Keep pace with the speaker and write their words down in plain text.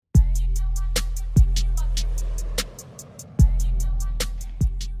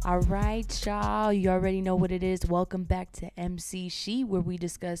All right, y'all. You already know what it is. Welcome back to MC She, where we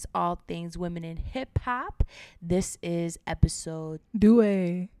discuss all things women in hip hop. This is episode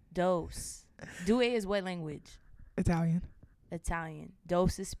Due. Dos. Due is what language? Italian. Italian.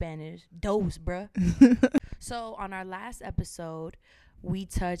 Dos is Spanish. Dos, bruh. So on our last episode, we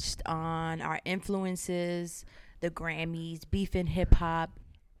touched on our influences, the Grammys, beef in hip hop,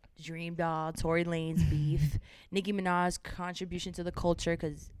 Dream Doll, Tory Lanez beef, Nicki Minaj's contribution to the culture,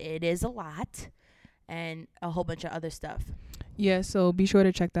 because it is a lot, and a whole bunch of other stuff. Yeah, so be sure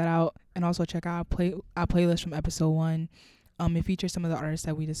to check that out, and also check out our playlist from episode 1. It features some of the artists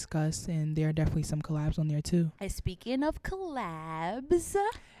that we discussed, and there are definitely some collabs on there too. And speaking of collabs,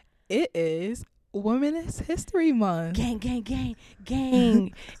 it is Women's History Month. Gang, gang, gang,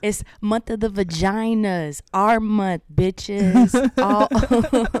 gang. It's month of the vaginas. Our month, bitches.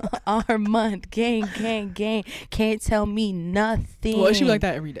 Our month. Gang, gang, gang. Can't tell me nothing. Well, it should be like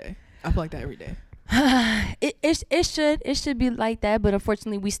that every day. I feel like that every day. It should be like that, but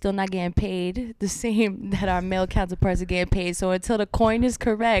unfortunately we still not getting paid the same that our male counterparts are getting paid. So until the coin is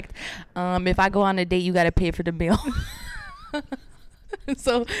correct, if I go on a date, you gotta pay for the meal.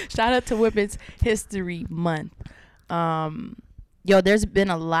 So shout out to Women's History Month. There's been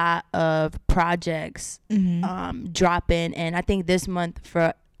a lot of projects dropping, and I think this month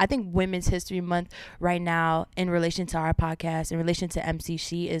Women's History Month right now, in relation to our podcast, in relation to MC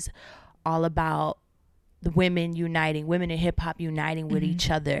She, is all about the women uniting, women in hip hop uniting with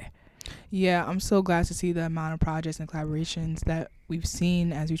each other. Yeah, I'm so glad to see the amount of projects and collaborations that we've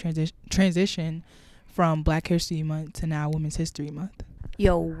seen as we transition from Black History Month to now Women's History Month.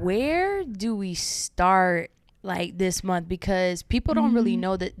 Where do we start like this month? Because people don't really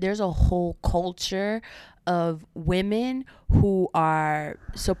know that there's a whole culture of women who are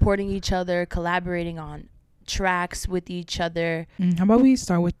supporting each other, collaborating on tracks with each other. How about we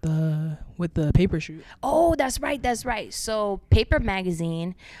start with the paper shoot? Oh, that's right. So Paper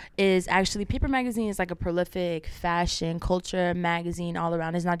Magazine is like a prolific fashion culture magazine all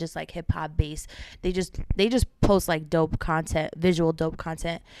around. It's not just like hip hop based. They just post like dope content, visual dope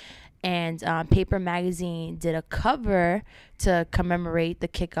content. And Paper Magazine did a cover to commemorate the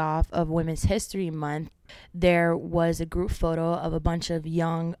kickoff of Women's History Month. There was a group photo of a bunch of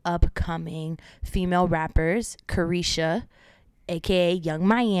young, upcoming female rappers. Carisha, a.k.a. Young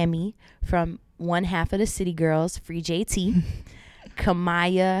Miami, from one half of the City Girls, Free JT.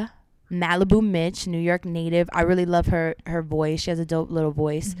 Kamaya, Malibu Mitch, New York native. I really love her voice. She has a dope little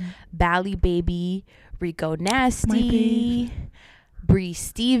voice. Bally Baby, Rico Nasty. Bree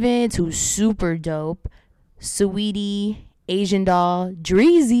Stevens, who's super dope, Sweetie, Asian Doll,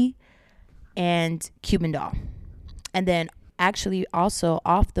 Dreezy, and Cuban Doll. And then actually also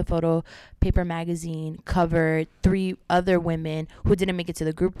off the photo, Paper Magazine covered 3 other women who didn't make it to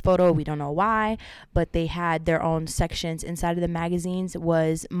the group photo. We don't know why, but they had their own sections inside of the magazines. It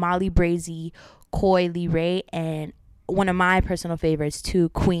was Molly Brazy, Coy Lee Ray, and one of my personal favorites too,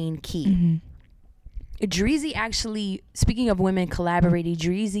 Queen Key. Dreezy, actually, speaking of women collaborating,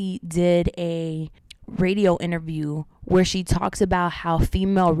 Dreezy did a radio interview where she talks about how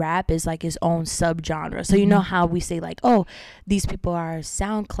female rap is like its own subgenre. So you know how we say like, oh, these people are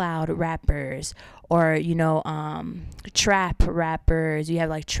SoundCloud rappers, or trap rappers. You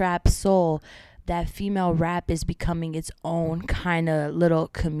have like trap soul. That female rap is becoming its own kind of little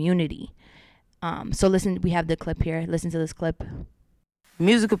community. So listen, we have the clip here. Listen to this clip.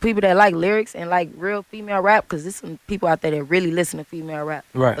 Musical people that like lyrics and like real female rap, because there's some people out there that really listen to female rap.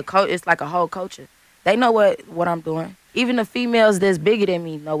 Right. It's like a whole culture. They know what I'm doing. Even the females that's bigger than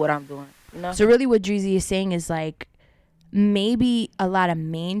me know what I'm doing. You know. So really, what Dreezy is saying is like maybe a lot of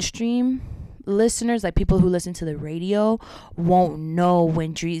mainstream listeners, like people who listen to the radio, won't know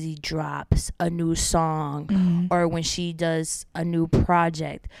when Dreezy drops a new song or when she does a new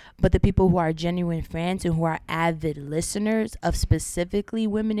project, but the people who are genuine fans and who are avid listeners of specifically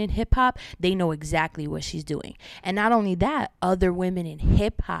women in hip-hop, they know exactly what she's doing. And not only that, other women in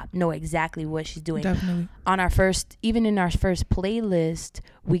hip-hop know exactly what she's doing. Definitely. In our first playlist,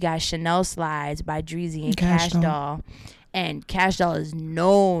 we got Chanel Slides by Dreezy and Cash Doll. And Cash Doll is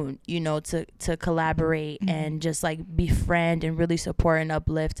known, to collaborate and just like befriend and really support and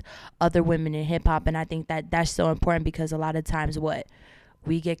uplift other women in hip hop. And I think that that's so important, because a lot of times what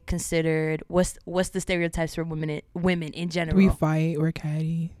we get considered, what's the stereotypes for women in general? We fight, we're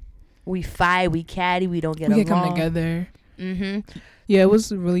catty. We fight, we catty, we don't get along. We can come together. Yeah, it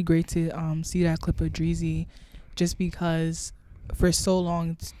was really great to see that clip of Dreezy, just because for so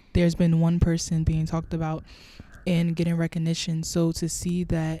long there's been one person being talked about and getting recognition. So to see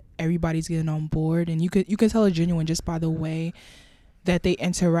that everybody's getting on board, and you could tell it's genuine just by the way that they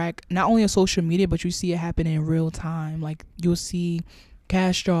interact not only on social media, but you see it happen in real time. Like you'll see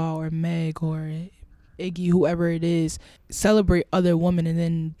Castro or Meg or Iggy, whoever it is, celebrate other women, and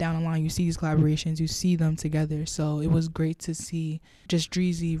then down the line you see these collaborations, you see them together. So it was great to see just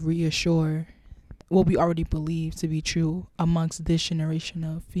Dreezy reassure what we already believe to be true amongst this generation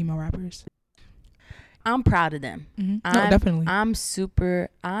of female rappers. I'm proud of them. Mm-hmm. No, definitely. I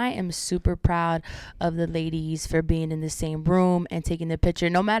am super proud of the ladies for being in the same room and taking the picture.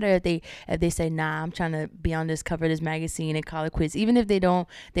 No matter if they say, nah, I'm trying to be on this cover of this magazine and call it quits. Even if they don't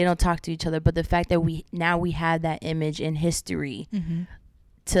talk to each other. But the fact that we have that image in history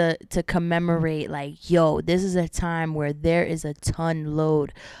to commemorate, like, yo, this is a time where there is a ton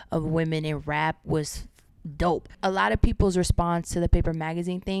load of women in rap was dope. A lot of people's response to the Paper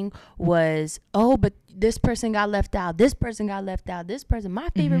Magazine thing was, oh, but this person got left out, this person got left out, this person, my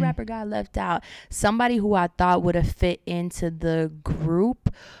favorite rapper got left out. Somebody who I thought would have fit into the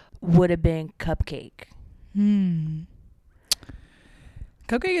group would have been Cupcake. Cupcake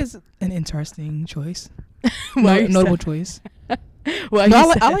is an interesting choice. Notable choice. Well,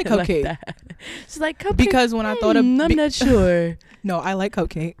 no, I like Cupcake. Like it's like Cupcake because when I thought of, I'm not sure. No, I like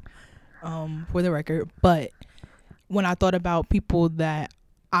Cupcake. For the record, but when I thought about people that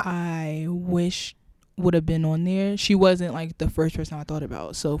I wish would have been on there, she wasn't like the first person I thought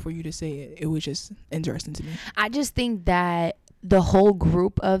about. So for you to say it, it was just interesting to me. I just think that the whole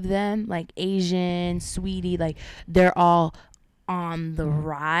group of them, like Asian, Sweetie, like they're all on the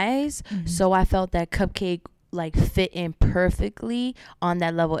rise. So I felt that Cupcake like fit in perfectly on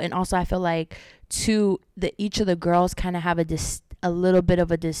that level. And also I feel like each of the girls kind of have a little bit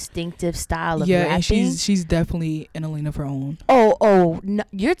of a distinctive style of rapping. And she's definitely in a lane of her own. Oh, no,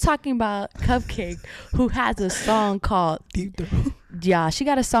 you're talking about Cupcake, who has a song called Deep Throat. Yeah, she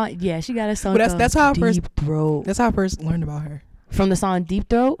got a song. But that's how I first learned about her. From the song Deep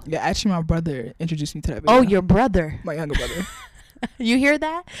Throat. Yeah, actually, my brother introduced me to that video. Oh, your brother, my younger brother. You hear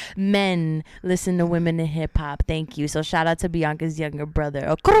that? Men listen to women in hip hop. Thank you. So shout out to Bianca's younger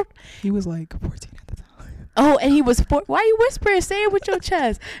brother. He was like 14 at the time. Oh, and he was why are you whispering? Say it with your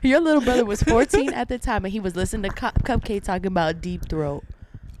chest. Your little brother was 14 at the time, and he was listening to Cupcake talking about Deep Throat.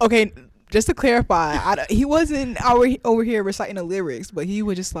 Okay, just to clarify, he wasn't over here reciting the lyrics, but he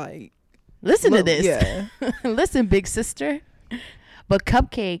was just like, listen to this. Yeah. Listen, big sister. But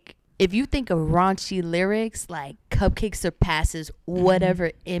Cupcake, if you think of raunchy lyrics, like Cupcake surpasses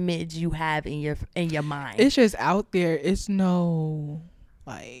whatever image you have in your mind. It's just out there. It's no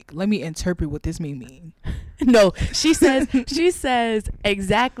like, let me interpret what this may mean. No, she says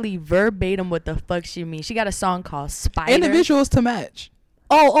exactly verbatim what the fuck she means. She got a song called Spider. And the visuals to match.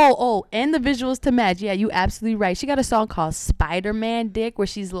 Oh, and the visuals to match. Yeah, you absolutely right. She got a song called Spider-Man Dick, where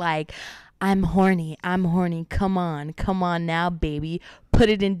she's like, I'm horny. Come on now, baby. Put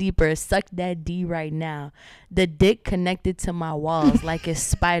it in deeper. Suck that D right now. The dick connected to my walls like it's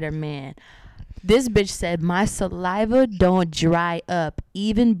Spider-Man. This bitch said, my saliva don't dry up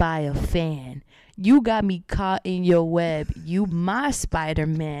even by a fan. You got me caught in your web. You my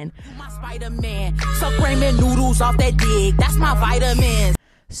Spider-Man. My Spider-Man. Suck ramen noodles off that dick. That's my vitamins.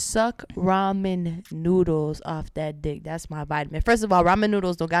 Suck ramen noodles off that dick. That's my vitamin. First of all, ramen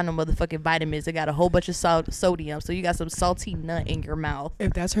noodles don't got no motherfucking vitamins. They got a whole bunch of sodium. So you got some salty nut in your mouth.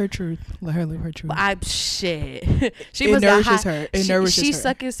 If that's her truth, let her live her truth. Shit. It nourishes her. It nourishes her. She's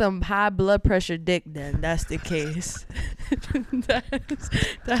sucking some high blood pressure dick then. That's the case. that's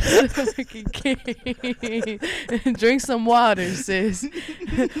the fucking case. Drink some water, sis.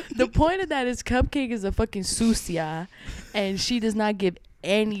 The point of that is Cupcake is a fucking sucia. And she does not give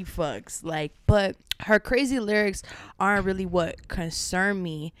any fucks, like, but her crazy lyrics aren't really what concern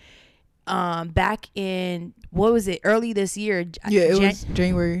me. Back in, what was it, early this year? Yeah, it was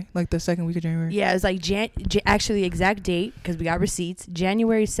January, like the second week of January. Yeah, it was like actually exact date, because we got receipts.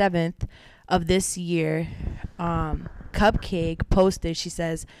 January 7th of this year, Cupcake posted, she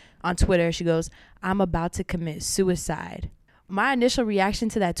says on Twitter, she goes, I'm about to commit suicide. My initial reaction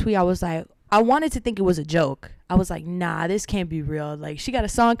to that tweet, I was like, I wanted to think it was a joke. I was like, nah, this can't be real. Like, she got a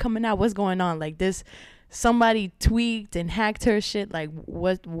song coming out. What's going on? Like, this, somebody tweaked and hacked her shit. Like,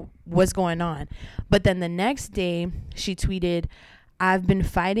 what's going on? But then the next day, she tweeted, I've been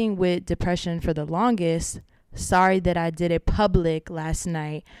fighting with depression for the longest. Sorry that I did it public last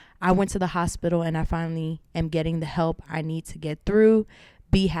night. I went to the hospital and I finally am getting the help I need to get through.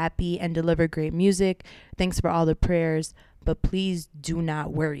 Be happy and deliver great music. Thanks for all the prayers. But please do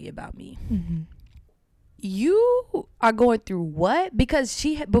not worry about me. Mm-hmm. You are going through what? Because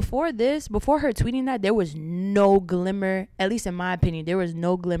before her tweeting that, there was no glimmer, at least in my opinion, there was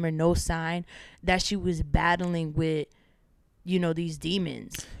no glimmer, no sign that she was battling with these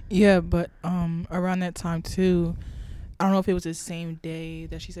demons. Yeah, but around that time too, I don't know if it was the same day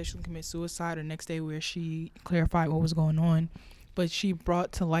that she said she was gonna commit suicide or next day where she clarified what was going on, but she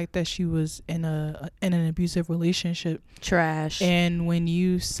brought to light that she was in an abusive relationship. Trash. And when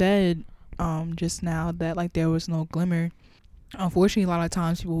you said just now that like there was no glimmer, unfortunately a lot of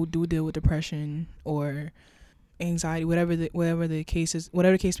times people who do deal with depression or anxiety, whatever the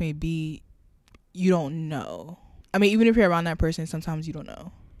case may be, you don't know. I mean, even if you're around that person, sometimes you don't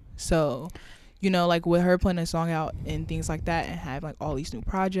know. So, like with her putting a song out and things like that and have like all these new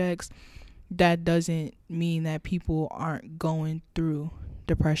projects, that doesn't mean that people aren't going through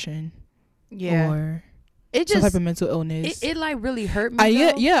depression or it just some type of mental illness. It like really hurt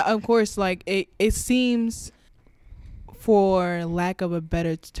me. Yeah, of course. Like it seems, for lack of a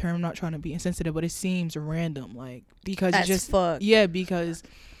better term, I'm not trying to be insensitive, but it seems random, like, because it's just fuck. Yeah, because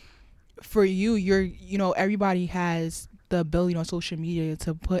for you're everybody has the ability on social media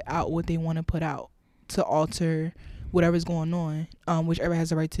to put out what they want to put out to alter whatever's going on, which everybody has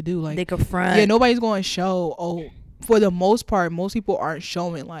the right to do. Like, they could front. Yeah, nobody's going to show. For the most part, most people aren't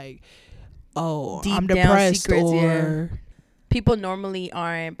showing like, deep I'm depressed secrets, or people normally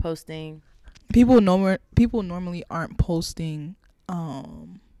aren't posting. People normally aren't posting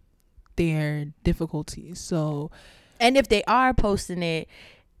their difficulties. So, and if they are posting it,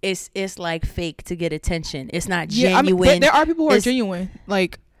 it's like fake to get attention. It's not genuine. I mean, there are people who are genuine.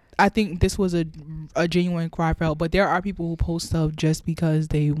 Like, I think this was a genuine cry for help, but there are people who post stuff just because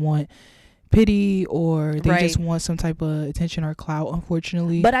they want pity or they just want some type of attention or clout,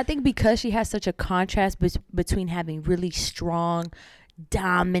 unfortunately. But I think because she has such a contrast between having really strong,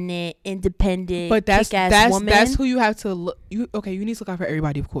 dominant, independent, but kick-ass woman. That's who you have to look. You need to look out for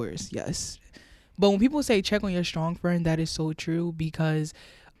everybody, of course, yes. But when people say check on your strong friend, that is so true, because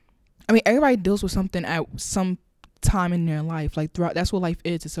I mean, everybody deals with something at some time in their life. Like, throughout, that's what life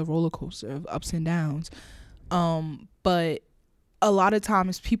is. It's a roller coaster of ups and downs. But a lot of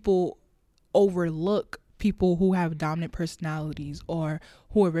times people overlook people who have dominant personalities or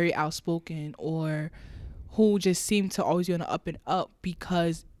who are very outspoken or who just seem to always be on the up and up,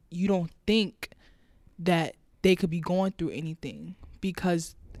 because you don't think that they could be going through anything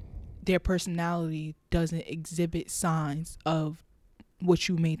because their personality doesn't exhibit signs of what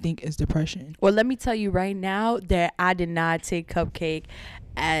you may think is depression. Well, let me tell you right now that I did not take Cupcake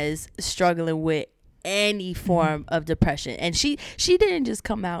as struggling with any form of depression, and she didn't just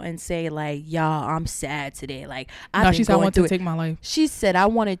come out and say like, y'all, I'm sad today, like she said I want to take my life. She said I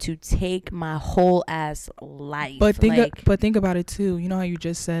wanted to take my whole ass life. But think about it too. You know how you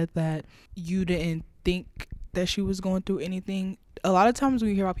just said that you didn't think that she was going through anything. A lot of times when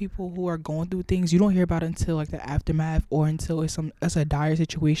you hear about people who are going through things, you don't hear about it until like the aftermath, or until it's a dire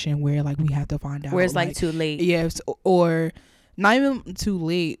situation where like we have to find out, where it's like too late. Yes, or not even too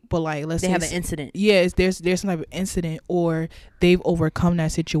late, but like let's say they have an incident. Yes, there's some type of incident, or they've overcome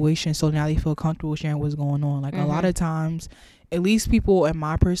that situation, so now they feel comfortable sharing what's going on. Like a lot of times, at least people in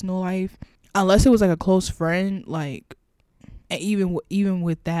my personal life, unless it was like a close friend, like, and even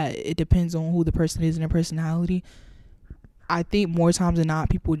with that, it depends on who the person is and their personality. I think more times than not,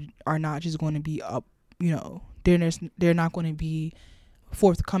 people are not just going to be up, they're not going to be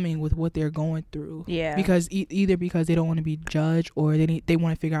forthcoming with what they're going through. Yeah. Because either because they don't want to be judged, or they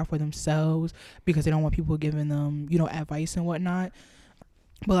want to figure out for themselves, because they don't want people giving them, advice and whatnot.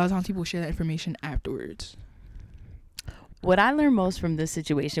 But a lot of times people share that information afterwards. What I learned most from this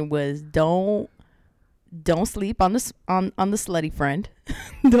situation was don't sleep on the slutty friend.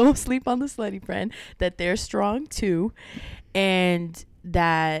 Don't sleep on the slutty friend, that they're strong too, and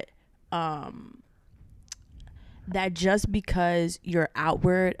that that just because your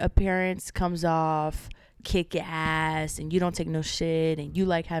outward appearance comes off kick your ass and you don't take no shit and you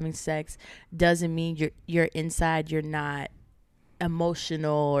like having sex doesn't mean you're inside you're not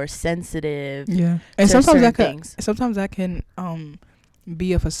emotional or sensitive. Yeah. And sometimes that can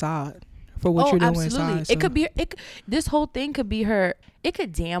be a facade for what you're doing inside. So. It could be this whole thing could be her. It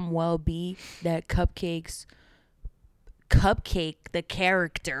could damn well be that Cupcake the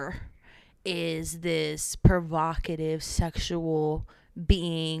character is this provocative sexual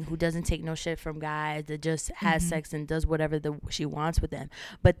being who doesn't take no shit from guys, that just has sex and does whatever she wants with them.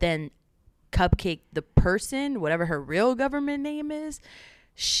 But then Cupcake the person, whatever her real government name is,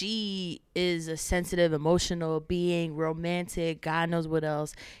 she is a sensitive, emotional being, romantic, God knows what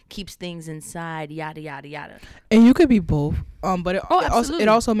else, keeps things inside, yada yada yada. And you could be both. But it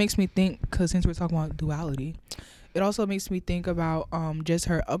also makes me think, because since we're talking about duality, it also makes me think about just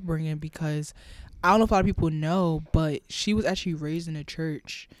her upbringing, because I don't know if a lot of people know, but she was actually raised in a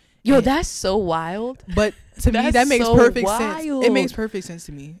church, Yo, that's so wild. But to me, that makes so perfect wild. sense. It makes perfect sense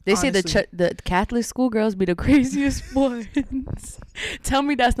to me. They honestly. say the Catholic schoolgirls be the craziest ones. Tell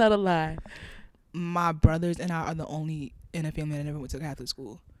me that's not a lie. My brothers and I are the only in a family that never went to Catholic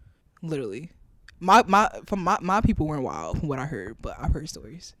school. Literally, my people weren't wild from what I heard, but I've heard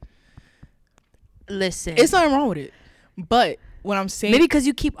stories. Listen, It's nothing wrong with it, but what I'm saying, maybe because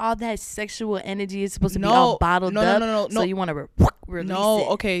you keep all that sexual energy, it's supposed to be all bottled up. No. So you want to release it.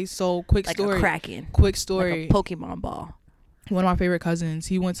 Okay. So quick like story. A Kraken. Quick story. Like a Pokemon ball. One of my favorite cousins,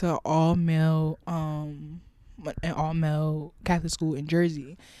 he went to an all male Catholic school in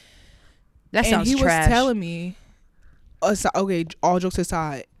Jersey. That sounds trash. And he trash. was telling me, okay, all jokes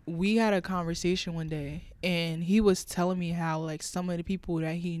aside, we had a conversation one day, and he was telling me how like some of the people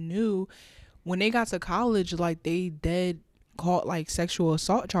that he knew, when they got to college, like they dead caught like sexual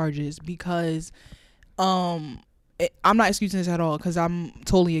assault charges because I'm not excusing this at all because I'm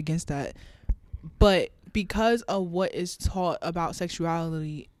totally against that, but because of what is taught about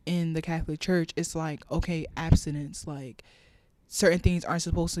sexuality in the Catholic Church, it's like, okay, abstinence, like certain things aren't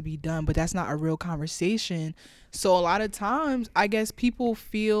supposed to be done, but that's not a real conversation. So a lot of times I guess people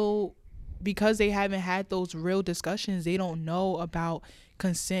feel because they haven't had those real discussions, they don't know about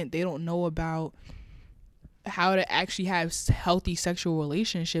consent, they don't know about how to actually have healthy sexual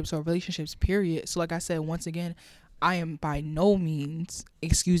relationships or relationships, period. So like I said, once again, I am by no means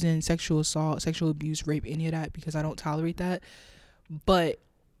excusing sexual assault, sexual abuse, rape, any of that, because I don't tolerate that. But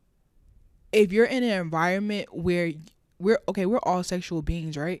if you're in an environment where we're all sexual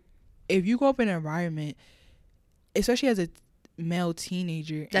beings, right? If you grow up in an environment, especially as a male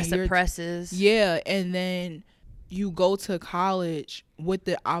teenager, that suppresses, and then you go to college with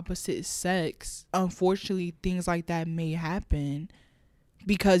the opposite sex, unfortunately things like that may happen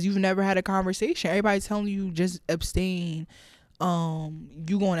because you've never had a conversation. Everybody's telling you just abstain,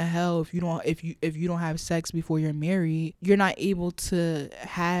 you going to hell if you don't have sex before you're married. You're not able to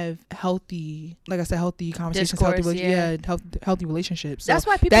have healthy, like I said, healthy conversations, healthy relationships. So that's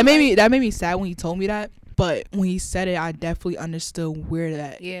why people that made me sad when he told me that. But when he said it, I definitely understood where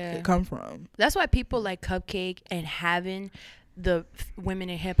that come from. That's why people like Cupcake and having the women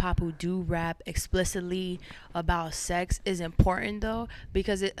in hip hop who do rap explicitly about sex is important, though,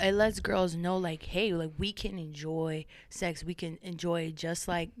 because it lets girls know, like, hey, like, we can enjoy sex, we can enjoy it just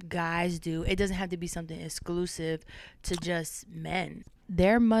like guys do. It doesn't have to be something exclusive to just men.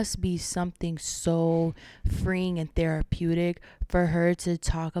 There must be something so freeing and therapeutic for her to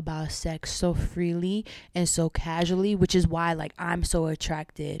talk about sex so freely and so casually, which is why, like, I'm so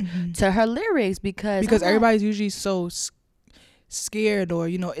attracted to her lyrics because everybody's usually so scared, or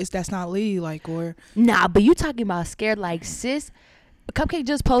that's not ladylike, or nah. But you talking about scared, like, sis. Cupcake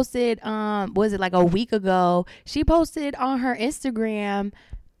just posted, was it like a week ago? She posted on her Instagram.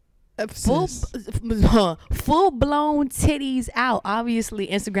 Full blown titties out. Obviously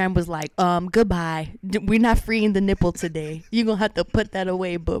Instagram was like, goodbye, we're not freeing the nipple today, you're gonna have to put that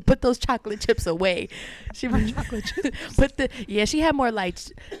away, but put those chocolate chips away. She was chocolate chips. She had more like,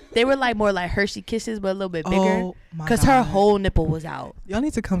 they were like more like Hershey Kisses but a little bit bigger, because her whole nipple was out. Y'all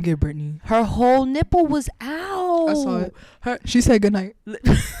need to come get Brittany. Her whole nipple was out. I saw it. She said good night.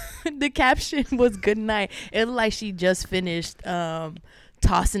 The caption was good night. It looked like she just finished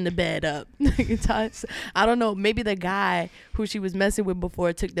tossing the bed up. I don't know, maybe the guy who she was messing with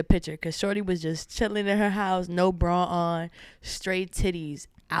before took the picture, because shorty was just chilling in her house, no bra on, straight titties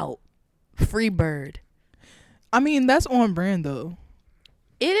out, free bird. I mean, that's on brand though.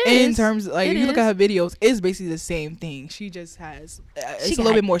 It is. In terms of, like, if you look at her videos, it's basically the same thing. She just has it's a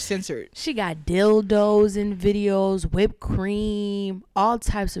little bit more censored. She got dildos in videos, whipped cream, all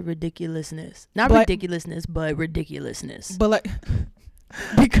types of ridiculousness. Not ridiculousness, but ridiculousness. But like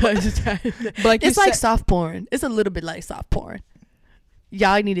because it's like soft porn. It's a little bit like soft porn.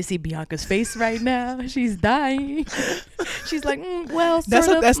 Y'all need to see Bianca's face right now. She's dying. She's like, well, that's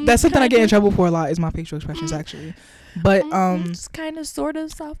something I get in trouble for a lot, is my facial expressions, actually. But it's kind of sort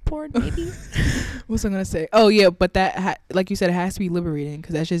of soft porn, maybe. What's I gonna say? Oh yeah, but that like you said, it has to be liberating,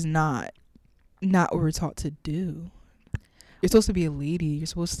 because that's just not what we're taught to do. You're supposed to be a lady. You're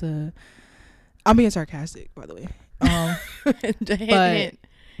supposed to. I'm being sarcastic, by the way. But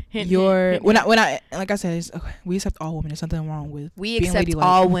when I like I said, it's, okay, we accept all women. There's something wrong with we accept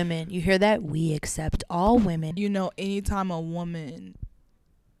all women. You hear that? We accept all women. Anytime a woman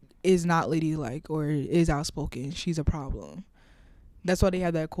is not ladylike or is outspoken, she's a problem. That's why they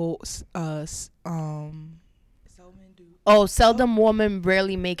have that quote. Seldom women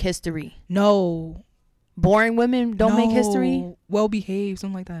rarely make history. No. Boring women don't make history. Well behaved,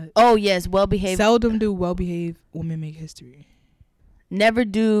 something like that. Oh yes, well behaved. Seldom do well behaved women make history. Never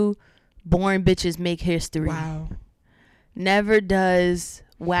do born bitches make history. Wow. Never does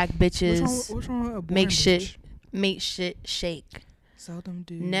whack bitches What's wrong with a born make bitch? shit shake. Seldom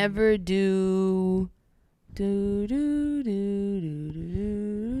do. Never do do do do do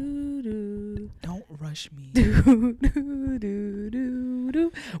do do. Don't rush me. Do, do, do, do,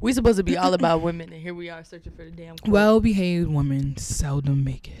 do. We supposed to be all about women, and here we are searching for the damn quote. Well-behaved women seldom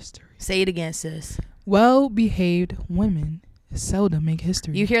make history. Say it again, sis. Well-behaved women seldom make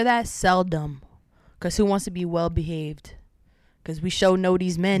history. You hear that? Seldom. Because who wants to be well-behaved? Because we sure know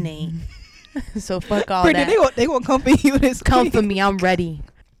these men ain't. So fuck all Britt, that. they gonna come for you this Come week. for me. I'm ready.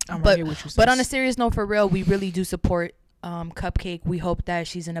 I'm But- ready with you, But on a sis. serious note, for real, we really do support Cupcake. We hope that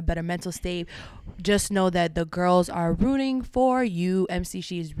she's in a better mental state. Just know that the girls are rooting for you. MC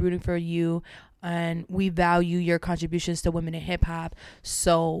She is rooting for you, and we value your contributions to women in hip hop.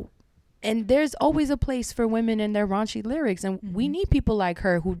 So, and there's always a place for women in their raunchy lyrics, and we need people like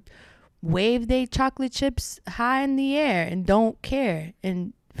her who wave their chocolate chips high in the air and don't care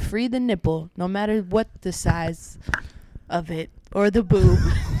and free the nipple, no matter what the size of it or the boob.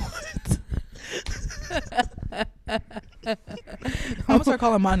 I'm gonna start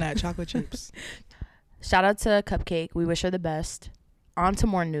calling mine that chocolate chips. Shout out to Cupcake. We wish her the best. On to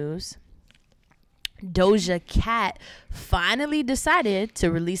more news. Doja Cat finally decided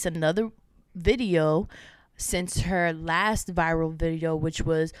to release another video since her last viral video, which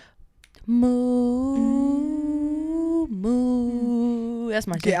was Moo Moo. That's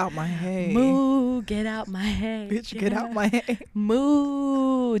my Get shit. out my head. Moo, get out my head. Bitch, get out my head.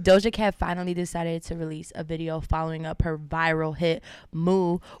 Moo. Doja Cat finally decided to release a video following up her viral hit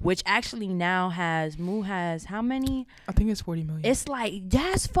Moo, which actually now has how many? I think it's 40 million. It's like,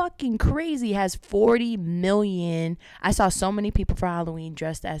 that's fucking crazy. It has 40 million. I saw so many people for Halloween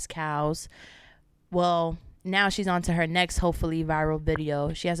dressed as cows. Well, now she's on to her next hopefully viral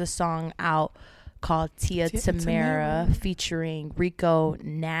video. She has a song out called Tia Tamara featuring Rico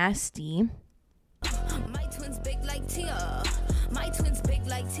Nasty. My twins big like Tia. My twins big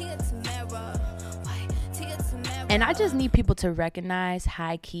like Tia Tamara. Why? Tia Tamara. And I just need people to recognize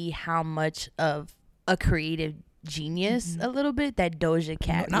high key how much of a creative genius a little bit that Doja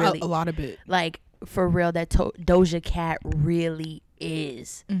Cat Not really a lot of it. like for real that Doja Cat really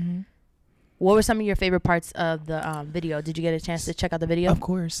is. Mm-hmm. What were some of your favorite parts of the video? Did you get a chance to check out the video? Of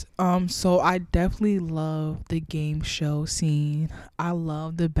course. So I definitely love the game show scene. I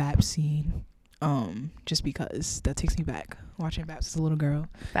love the BAP scene. Just because that takes me back watching BAPs as a little girl.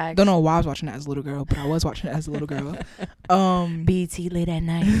 Facts. Don't know why I was watching that as a little girl, but I was watching it as a little girl. BT late at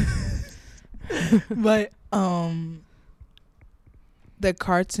night. But the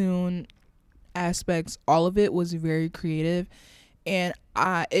cartoon aspects, all of it was very creative, and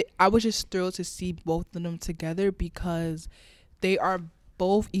I was just thrilled to see both of them together because they are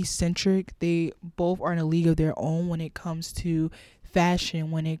both eccentric. They both are in a league of their own when it comes to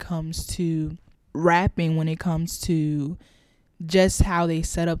fashion, when it comes to rapping, when it comes to just how they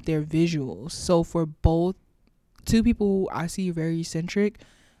set up their visuals. So for both two people who I see very eccentric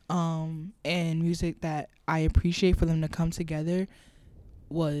and music that I appreciate, for them to come together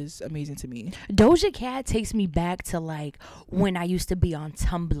was amazing to me. Doja Cat takes me back to like when I used to be on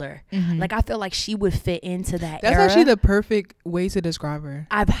Tumblr. Like I feel like she would fit into that That's era. actually the perfect way to describe her.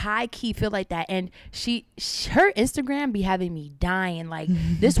 I've high key feel like that, and her Instagram be having me dying. Like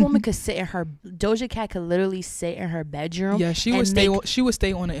this woman could sit in her Doja Cat could literally sit in her bedroom. Yeah, she and would stay. make- She would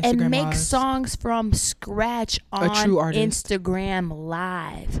stay on the Instagram and make lives. songs from scratch on true artist. Instagram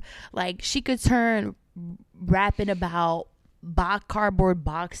Live. Like she could turn rapping about cardboard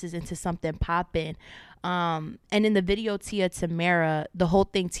boxes into something popping. And in the video Tia Tamara, the whole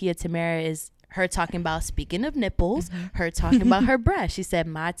thing Tia Tamara is her talking about, speaking of nipples, her talking about her breast. She said,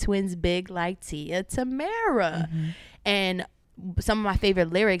 my twins big like Tia Tamara. And some of my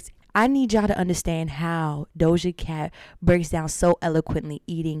favorite lyrics, I need y'all to understand how Doja Cat breaks down so eloquently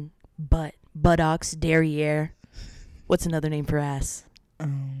eating buttocks, derriere. What's another name for ass?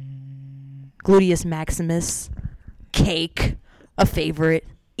 Gluteus maximus. Cake, a favorite.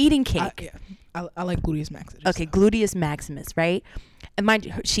 Eating cake. I like gluteus maximus. Okay, gluteus maximus, right? And mind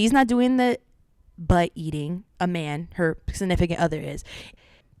you, she's not doing the butt eating. A man, her significant other is.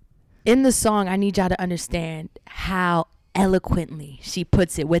 In the song, I need y'all to understand how eloquently she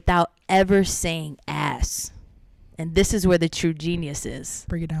puts it without ever saying ass. And this is where the true genius is.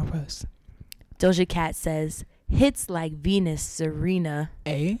 Break it down for us. Doja Cat says, hits like Venus Serena.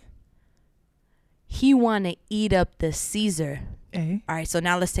 He wanna eat up the Caesar. All right, so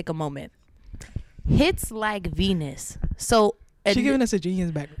now let's take a moment. Hits like Venus. So She giving us a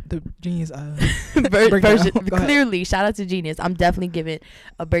Genius the Genius version. Go ahead. Clearly, shout out to Genius. I'm definitely giving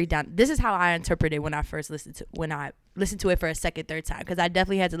a breakdown. This is how I interpret it when I first listened to it for a second, third time, because I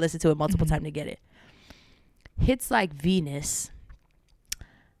definitely had to listen to it multiple times to get it. Hits like Venus.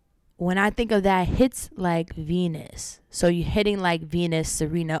 When I think of that, hits like Venus. So you're hitting like Venus,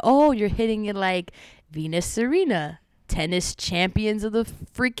 Serena. Oh, you're hitting it like Venus, Serena. Tennis champions of the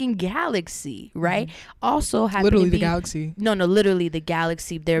freaking galaxy, right? Also happen literally to be, the galaxy. No, literally the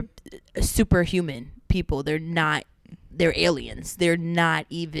galaxy. They're superhuman people. They're aliens. They're not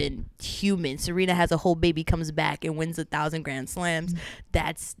even human. Serena has a whole baby, comes back and wins 1,000 Grand Slams.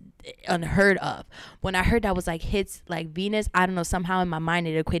 That's unheard of. When I heard that was like hits like Venus, I don't know, somehow in my mind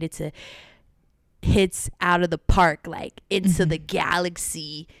it equated to hits out of the park, like into the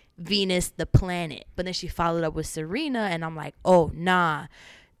galaxy, Venus, the planet. But then she followed up with Serena, and I'm like, oh nah,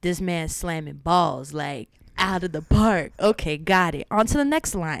 this man's slamming balls like out of the park. Okay, got it. On to the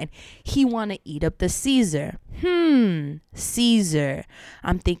next line. He want to eat up the Caesar. Caesar.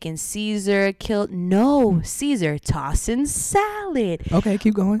 I'm thinking Caesar killed. No, Caesar tossing salad. Okay,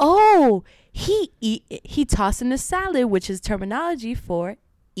 keep going. Oh, he tossing the salad, which is terminology for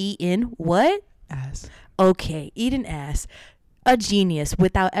eating what? Ass. Okay, eating ass. A genius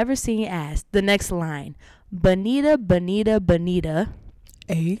without ever seeing ass. The next line. Bonita.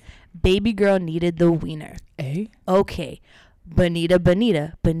 A. Baby girl needed the wiener. A. Okay. Bonita,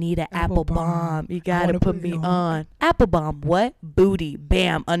 apple bomb. You gotta put me on. Apple bomb, what? Booty.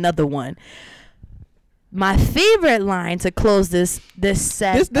 Bam, another one. My favorite line to close this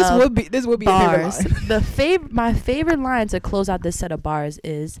set. This would be bars. a favorite line. My favorite line to close out this set of bars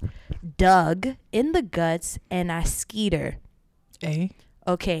is Doug in the guts and I skeeter. A.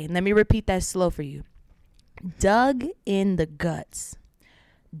 Okay, let me repeat that slow for you. Doug in the guts.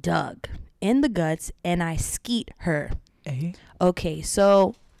 Doug in the guts and I skeet her. A. Okay,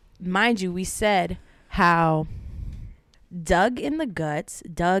 so mind you, we said how Doug in the guts,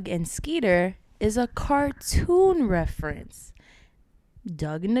 Doug and Skeeter is a cartoon reference.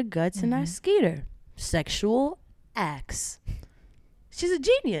 Doug in the guts and I Skeeter. Sexual acts. She's a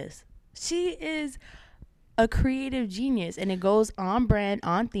genius. She is a creative genius, and it goes on brand,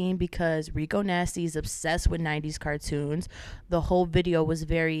 on theme, because Rico Nasty is obsessed with 90s cartoons. The whole video was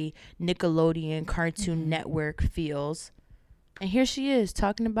very Nickelodeon Cartoon Network feels. And here she is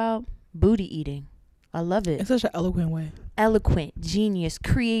talking about booty eating. I love it. In such an eloquent way. Eloquent, genius,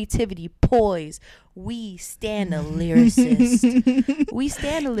 creativity, poise. We stand a lyricist. We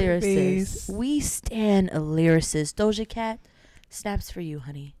stand a lyricist. We stand a lyricist. Doja Cat, snaps for you,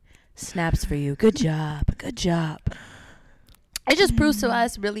 honey. Snaps for you. Good job. Good job. It just proves to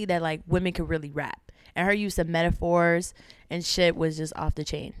us really that like women can really rap, and her use of metaphors and shit was just off the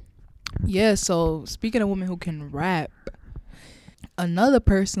chain. Yeah, so speaking of women who can rap, another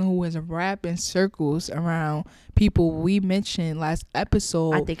person who is rapping circles around people we mentioned last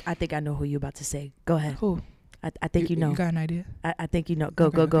episode. I think I know who you about to say. Go ahead. Who? I think you know. You got an idea? I think you know.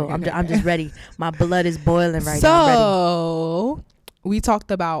 Go. Okay. I'm just ready. My blood is boiling right now. So we talked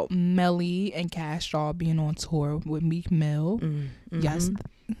about Melly and Cash Doll being on tour with Meek Mill. Yes,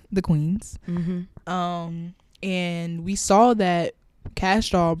 the queens. And we saw that Cash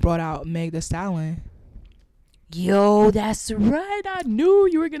Doll brought out Meg Thee Stallion. Yo, that's right. I knew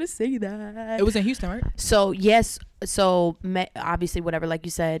you were gonna say that. It was in Houston, right? So yes. So obviously, whatever. Like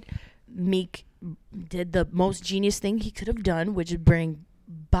you said, Meek did the most genius thing he could have done, which is bring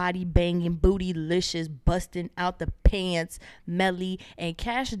body banging, bootylicious, busting out the pants Melly and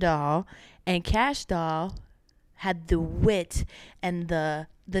Cash Doll. And Cash Doll had the wit and the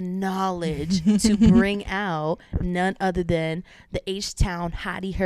knowledge to bring out none other than the H-Town hottie